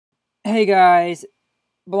Hey guys,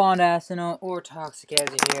 Blonde Asino or Toxic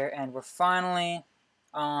Azzy here, and we're finally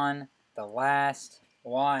on the last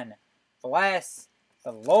one.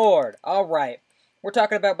 The Lord. Alright, we're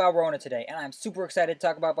talking about Balrona today, and I'm super excited to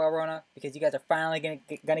talk about Balrona because you guys are finally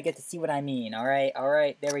gonna get to see what I mean.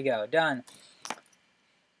 Alright, there we go, done.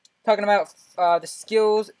 Talking about the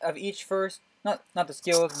skills of each first. Not the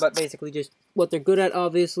skills, but basically just what they're good at,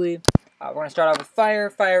 obviously. We're going to start off with Fire.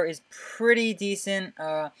 Fire is pretty decent.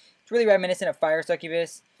 It's really reminiscent of Fire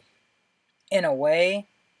Succubus in a way.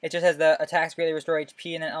 It just has the attacks greatly restore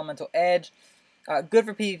HP and an Elemental Edge. Good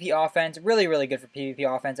for PvP offense. Really, really good for PvP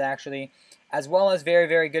offense, actually. As well as very,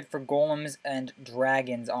 very good for Golems and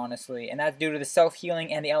Dragons, honestly. And that's due to the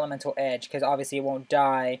self-healing and the Elemental Edge, because obviously it won't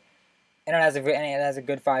die. And it has a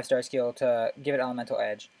good 5-star skill to give it Elemental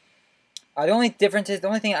Edge. The only difference is, the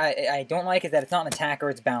only thing I don't like is that it's not an attacker,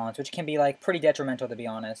 it's balance, which can be like pretty detrimental, to be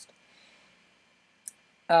honest.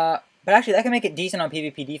 But actually, that can make it decent on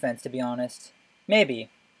PvP defense, to be honest. Maybe.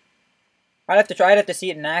 I'd have to see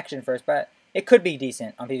it in action first, but it could be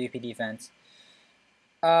decent on PvP defense.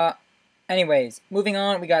 Anyways, moving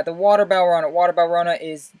on, we got the Water Balrona. Water Balrona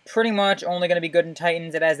is pretty much only going to be good in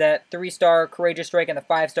Titans. It has that 3-star Courageous Strike and the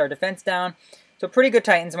 5-star Defense down. So pretty good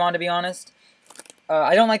Titansmon, to be honest.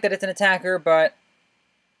 I don't like that it's an attacker, but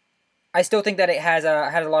I still think that it has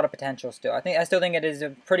a lot of potential still. I still think it is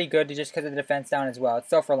pretty good just because of the defense down as well. It's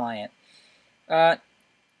self-reliant. Third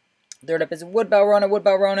up is Wood Balrona. Wood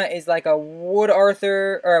Balrona is like a Water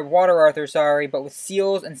Arthur, sorry, but with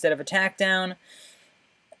seals instead of attack down.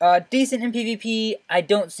 Decent in PvP. I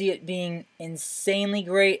don't see it being insanely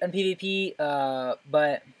great on PvP,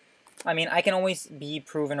 but I mean, I can always be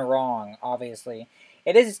proven wrong, obviously.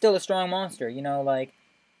 It is still a strong monster, you know, like,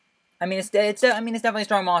 I mean, it's definitely a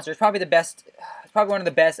strong monster. It's probably the best, it's probably one of the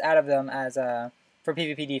best out of them as, for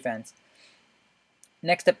PvP defense.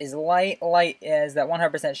 Next up is Light. Light is that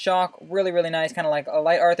 100% shock. Really, really nice, kind of like a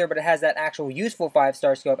Light Arthur, but it has that actual useful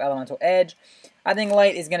 5-star skill of Elemental Edge. I think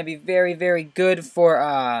Light is going to be very, very good for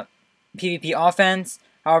PvP offense.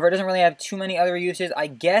 However, it doesn't really have too many other uses. I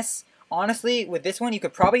guess, honestly, with this one, you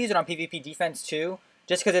could probably use it on PvP defense too,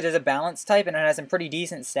 just because it is a balance type and it has some pretty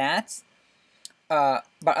decent stats. But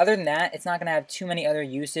other than that, it's not going to have too many other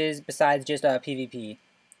uses besides just PvP.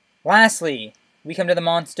 Lastly, we come to the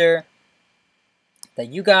monster that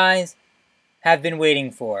you guys have been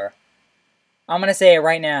waiting for. I'm going to say it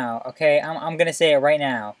right now, okay? I'm going to say it right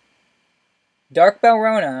now. Dark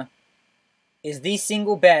Balrona is the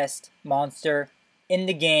single best monster in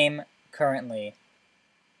the game currently.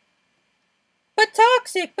 But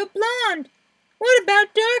Toxic, but Blonde, what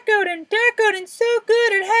about Dark Odin? Dark Odin's so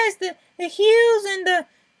good, it has the heals and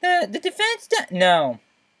the defense. No.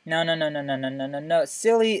 No.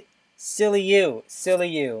 Silly you.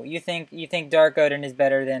 You think Dark Odin is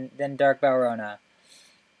better than Dark Balrona.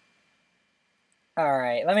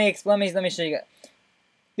 Alright, let me show you.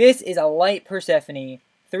 This is a Light Persephone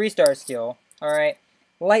 3-star skill. Alright.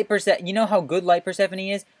 Light Persephone, you know how good Light Persephone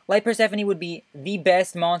is? Light Persephone would be the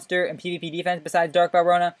best monster in PvP defense besides Dark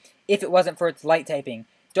Balrona if it wasn't for its light typing.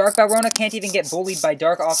 Dark Balrona can't even get bullied by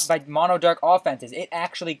mono dark offenses. It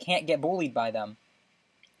actually can't get bullied by them.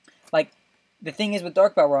 Like, the thing is with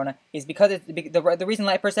Dark Balrona is because the reason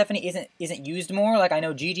Light Persephone isn't used more. Like, I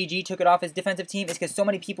know GGG took it off his defensive team is because so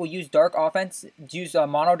many people use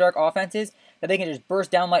mono dark offenses that they can just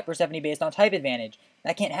burst down Light Persephone based on type advantage.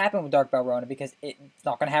 That can't happen with Dark Balrona because it's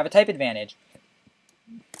not going to have a type advantage.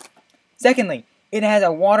 Secondly, it has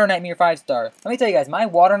a Water Nightmare 5-star. Let me tell you guys, my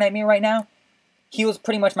Water Nightmare right now heals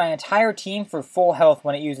pretty much my entire team for full health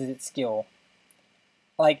when it uses its skill.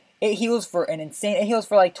 Like, it heals for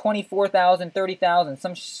like 24,000,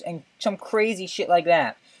 30,000, some crazy shit like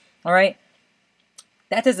that. Alright?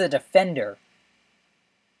 That's as a defender.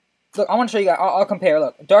 Look, I want to show you guys, I'll compare.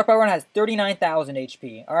 Look, Dark Balrona has 39,000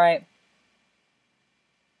 HP, alright?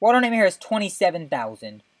 Water Nightmare has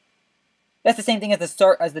 27,000. That's the same thing as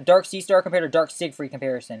the Dark Sea Star compared to Dark Siegfried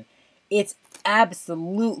comparison. It's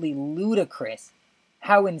absolutely ludicrous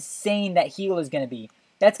how insane that heal is going to be.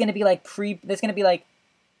 That's going to be like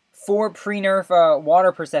 4 pre-nerf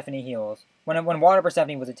Water Persephone heals when Water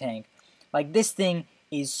Persephone was a tank. Like, this thing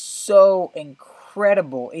is so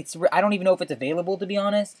incredible. I don't even know if it's available, to be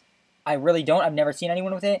honest. I really don't. I've never seen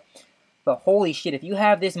anyone with it. But holy shit, if you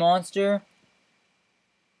have this monster,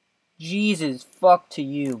 Jesus fuck to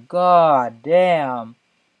you. God damn.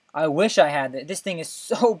 I wish I had that. This thing is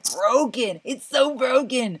so broken. It's so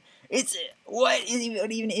broken. What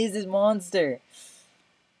even is this monster?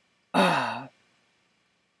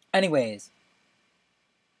 Anyways,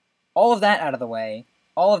 all of that out of the way.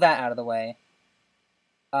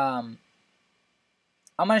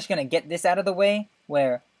 I'm just going to get this out of the way,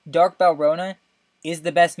 where Dark Balrona is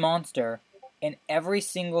the best monster in every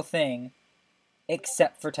single thing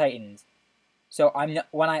except for Titans. So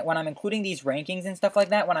when I'm including these rankings and stuff like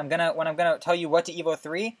that, when I'm gonna tell you what to Evo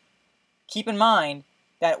 3, keep in mind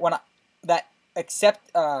that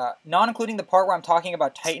except not including the part where I'm talking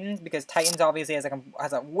about Titans, because Titans obviously has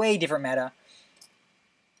a way different meta.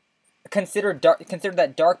 Consider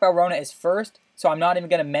that Dark Balrona is first, so I'm not even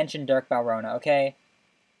gonna mention Dark Balrona, okay?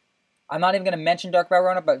 I'm not even gonna mention Dark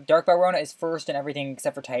Balrona, but Dark Balrona is first in everything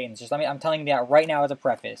except for Titans. I'm telling you that right now as a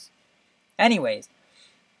preface. Anyways,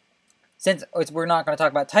 since we're not going to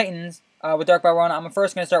talk about Titans with Dark Balrona, I'm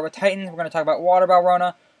first going to start with Titans. We're going to talk about Water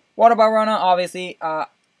Balrona. Water Balrona, obviously,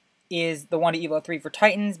 is the one to Evo 3 for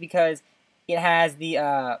Titans because it has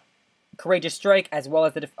the Courageous Strike as well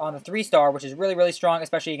as on the 3-star, which is really, really strong,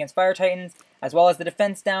 especially against Fire Titans, as well as the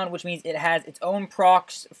Defense Down, which means it has its own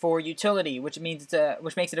procs for utility, which makes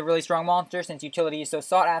it a really strong monster since utility is so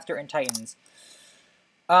sought after in Titans.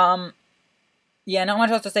 Yeah, not much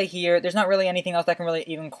else to say here. There's not really anything else that can really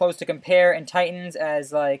even close to compare in Titans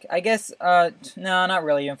as, like, I guess, no, not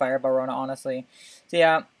really even Fire Balrona, honestly. So,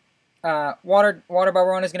 yeah, Water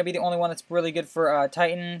Balrona is going to be the only one that's really good for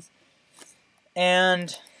Titans.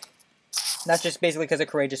 And that's just basically because of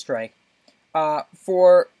Courageous Strike.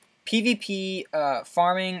 For PvP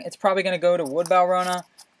farming, it's probably going to go to Wood Balrona.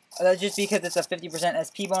 That's just because it's a 50%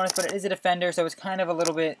 SP bonus, but it is a defender, so it's kind of a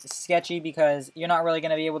little bit sketchy because you're not really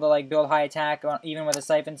going to be able to like build high attack even with a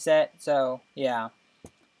siphon set. So yeah.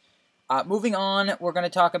 Moving on, we're going to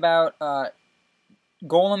talk about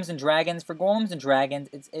golems and dragons. For golems and dragons,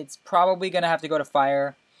 it's probably going to have to go to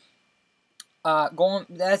fire. Golem,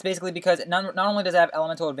 that's basically because not only does it have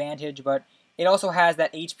elemental advantage, but it also has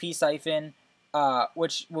that HP siphon,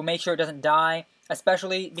 which will make sure it doesn't die.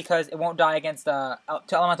 Especially because it won't die against to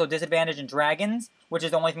elemental disadvantage in dragons, which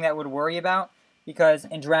is the only thing that I would worry about. Because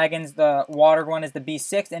in dragons, the water one is the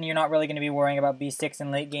B6, and you're not really going to be worrying about B6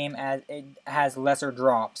 in late game as it has lesser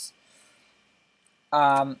drops.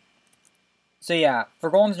 So yeah,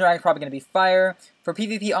 for golems and dragons, probably going to be fire. For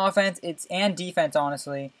PvP offense, and defense,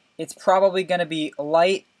 honestly, it's probably going to be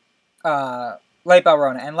light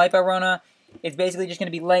Balrona. And light Balrona, it's basically just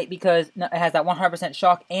going to be light because it has that 100%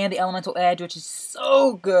 shock and the elemental edge, which is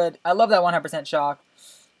so good. I love that 100% shock.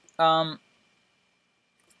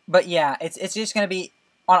 But yeah, it's just going to be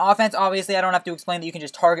on offense. Obviously, I don't have to explain that you can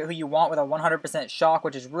just target who you want with a 100% shock,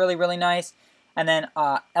 which is really, really nice. And then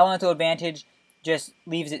elemental advantage just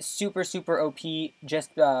leaves it super, super OP just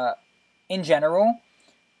in general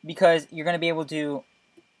because you're going to be able to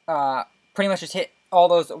pretty much just hit all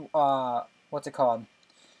those, what's it called?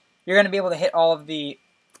 You're going to be able to hit all of the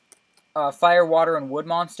fire, water, and wood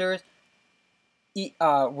monsters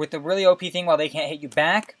with the really OP thing while they can't hit you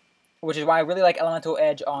back, which is why I really like Elemental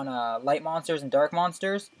Edge on light monsters and dark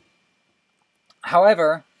monsters.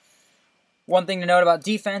 However, one thing to note about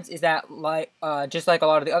defense is that just like a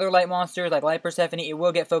lot of the other light monsters, like Light Persephone, it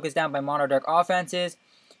will get focused down by Mono Dark offenses,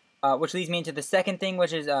 which leads me into the second thing,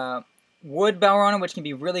 which is Wood Balrona, which can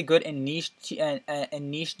be really good in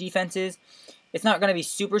niche defenses. It's not going to be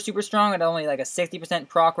super, super strong at only like a 60%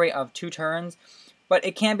 proc rate of 2 turns, but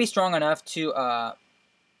it can be strong enough to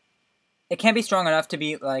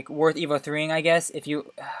be like worth Evo 3ing, I guess. If you,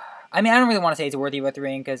 I mean, I don't really want to say it's worth Evo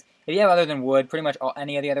 3ing because if you have other than Wood, pretty much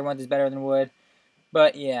any of the other ones is better than Wood.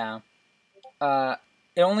 But yeah,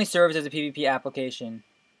 it only serves as a PvP application.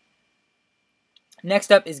 Next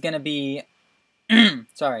up is going to be,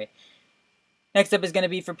 sorry. Next up is going to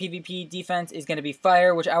be for PvP defense is going to be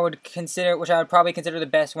Fire, which I would probably consider the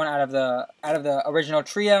best one out of the original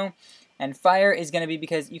trio. And Fire is going to be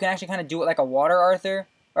because you can actually kind of do it like a Water Arthur,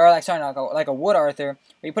 or like a Wood Arthur,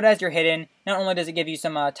 where you put it as your hidden. Not only does it give you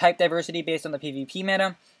some type diversity based on the PvP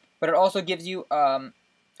meta, but it also gives you a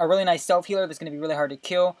really nice self healer that's going to be really hard to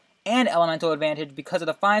kill, and elemental advantage because of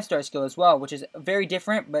the 5-star skill as well, which is very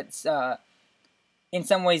different, but in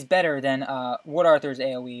some ways better than Wood Arthur's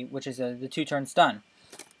AoE, which is the 2-turn stun.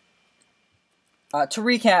 To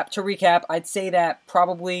recap, I'd say that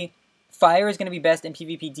probably Fire is going to be best in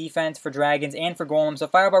PvP defense for dragons and for golems. So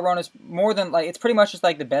Fire Balrona is more than it's pretty much just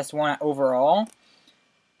like the best one overall.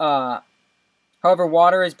 However,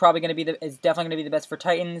 Water is probably going to be definitely going to be the best for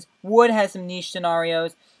Titans. Wood has some niche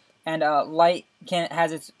scenarios, and Light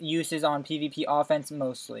has its uses on PvP offense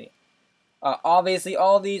mostly. Obviously,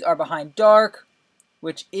 all of these are behind Dark,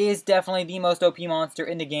 which is definitely the most OP monster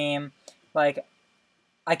in the game. Like,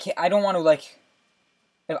 I don't want to, like,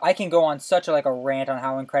 if I can go on such a rant on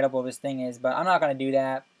how incredible this thing is, but I'm not going to do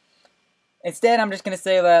that. Instead, I'm just going to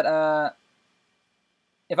say that,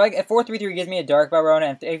 If 433 gives me a Dark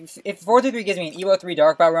Balrona, if 433 gives me an Evo 3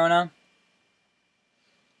 Dark Balrona,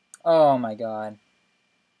 oh my god.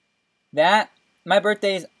 My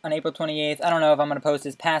birthday's on April 28th. I don't know if I'm going to post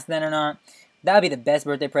this past then or not. That would be the best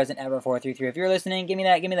birthday present ever, 433. If you're listening, give me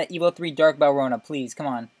that Evo 3 Dark Balrona, please. Come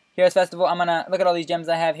on. Heroes Festival, I'm going to look at all these gems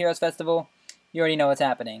I have. Heroes Festival, you already know what's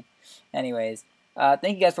happening. Anyways,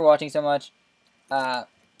 thank you guys for watching so much.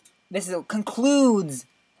 This concludes,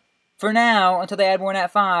 for now, until they add more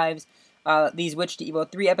Nat 5s, these Witch to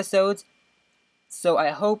Evo 3 episodes. So I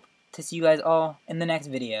hope to see you guys all in the next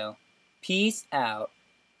video. Peace out.